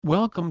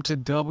Welcome to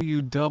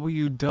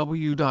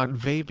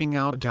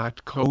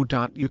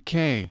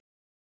www.vapingout.co.uk.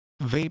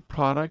 Vape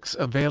products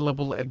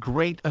available at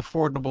great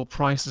affordable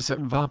prices at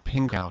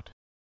Vaping Out.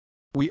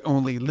 We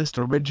only list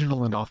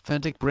original and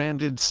authentic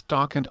branded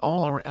stock, and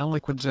all our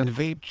liquids and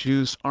vape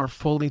juice are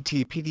fully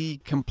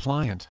TPD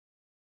compliant.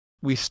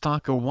 We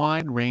stock a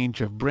wide range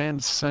of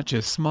brands such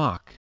as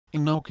Smock,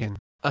 Inokin,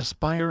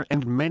 Aspire,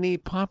 and many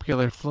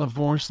popular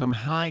flavorsome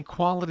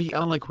high-quality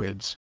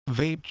liquids,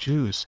 vape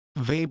juice,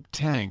 vape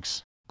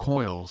tanks,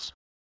 coils.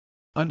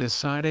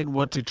 Undecided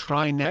what to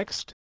try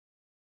next?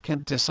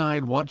 Can't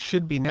decide what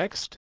should be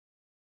next?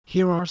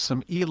 Here are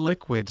some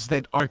e-liquids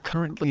that are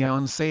currently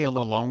on sale,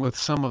 along with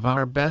some of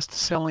our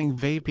best-selling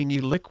vaping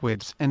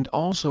e-liquids and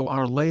also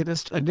our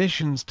latest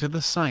additions to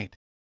the site.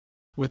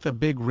 With a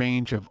big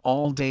range of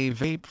all-day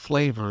vape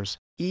flavors,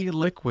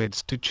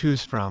 e-liquids to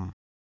choose from.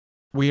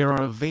 We are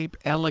a vape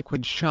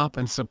e-liquid shop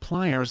and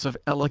suppliers of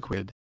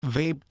e-liquid,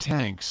 vape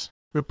tanks,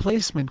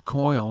 replacement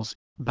coils,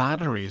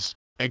 batteries,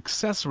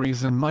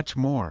 accessories, and much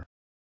more.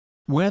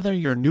 Whether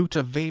you're new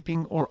to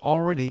vaping or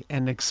already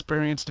an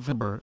experienced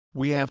vaper,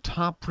 we have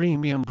top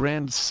premium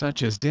brands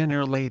such as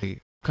Dinner Lady,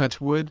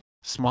 Cutwood,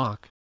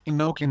 Smock,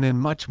 Inokin, and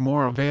much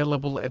more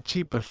available at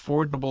cheap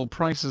affordable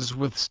prices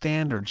with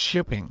standard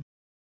shipping.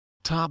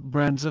 Top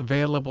brands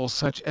available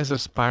such as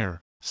Aspire,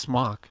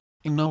 Smock,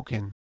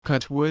 Inokin,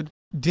 Cutwood,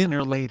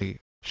 Dinner Lady,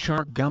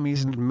 Shark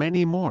Gummies, and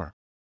many more.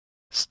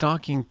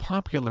 Stocking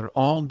popular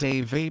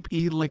all-day vape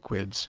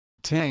e-liquids,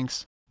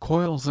 tanks,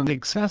 coils, and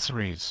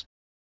accessories.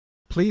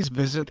 Please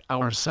visit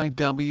our site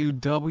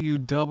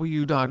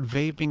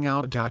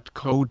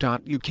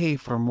www.vapingout.co.uk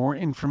for more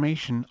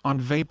information on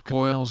vape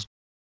coils,